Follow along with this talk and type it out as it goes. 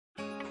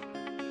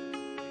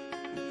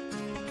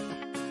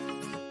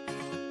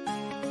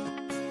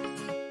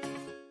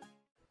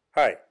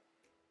Hi,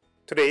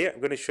 today I'm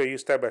going to show you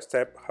step by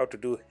step how to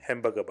do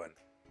hamburger bun.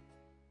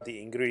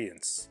 The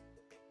ingredients: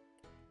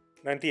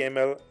 90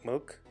 ml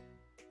milk,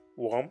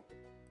 warm,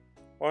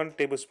 1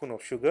 tablespoon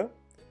of sugar,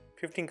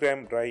 15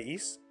 gram dry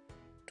yeast,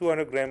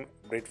 200 gram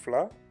bread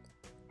flour,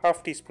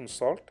 half teaspoon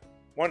salt,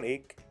 1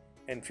 egg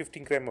and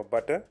 15 gram of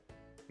butter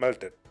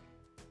melted.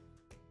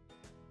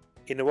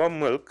 In the warm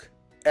milk,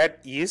 add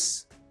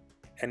yeast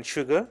and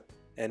sugar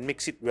and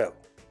mix it well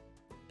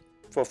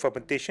for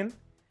fermentation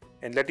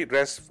and let it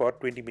rest for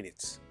 20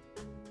 minutes.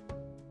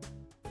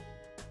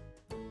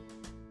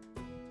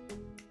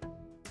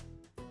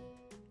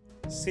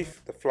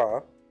 Sift the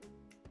flour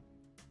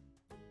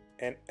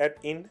and add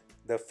in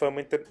the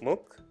fermented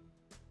milk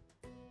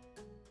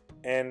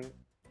and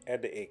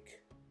add the egg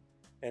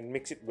and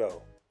mix it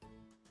well.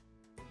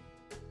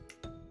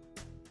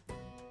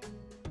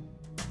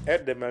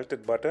 Add the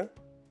melted butter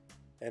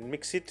and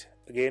mix it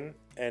again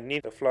and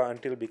knead the flour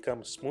until it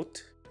becomes smooth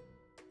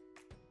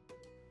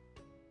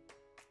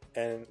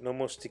and no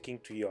more sticking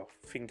to your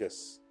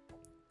fingers.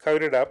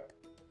 Cover it up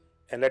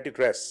and let it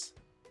rest.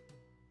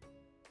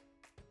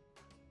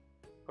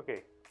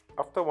 Okay,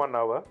 after 1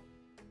 hour,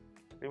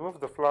 remove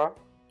the flour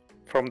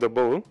from the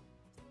bowl.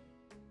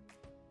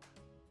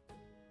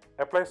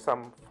 Apply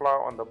some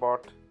flour on the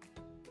board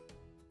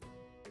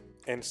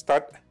and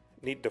start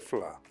knead the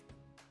flour.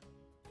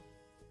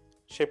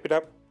 Shape it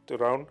up to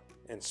round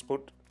and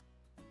smooth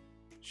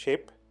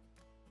shape,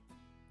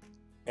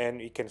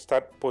 and you can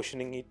start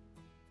portioning it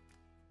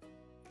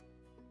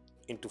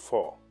into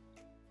 4.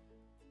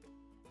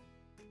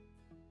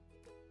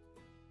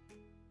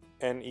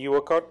 And you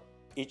work out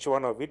each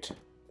one of it,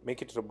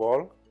 make it a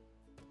ball,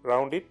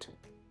 round it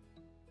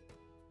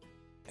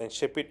and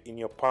shape it in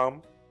your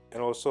palm,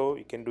 and also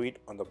you can do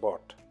it on the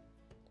board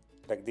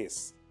like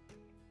this.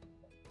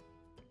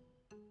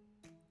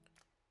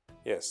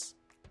 Yes.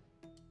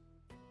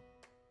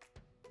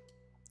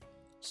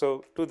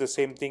 So do the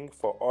same thing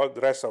for all the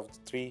rest of the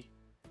 3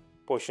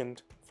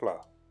 portioned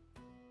flour.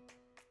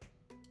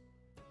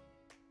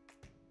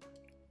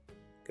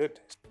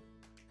 Good.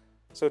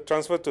 So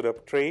transfer to the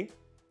tray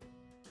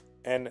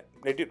and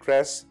let it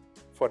rest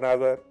for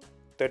another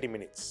 30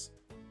 minutes.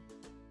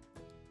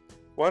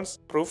 Once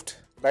proofed,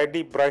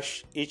 lightly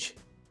brush each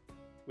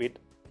with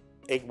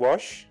egg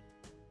wash,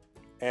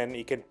 and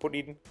you can put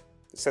in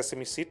the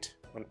sesame seed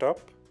on top.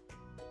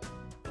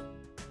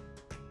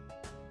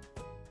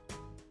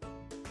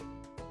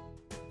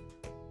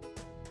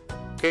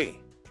 Okay,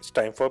 it's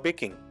time for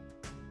baking.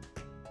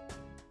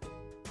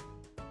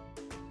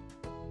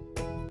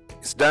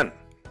 It's done.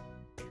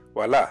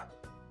 Voila,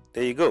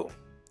 there you go.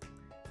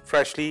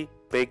 Freshly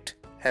baked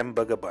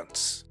hamburger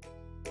buns.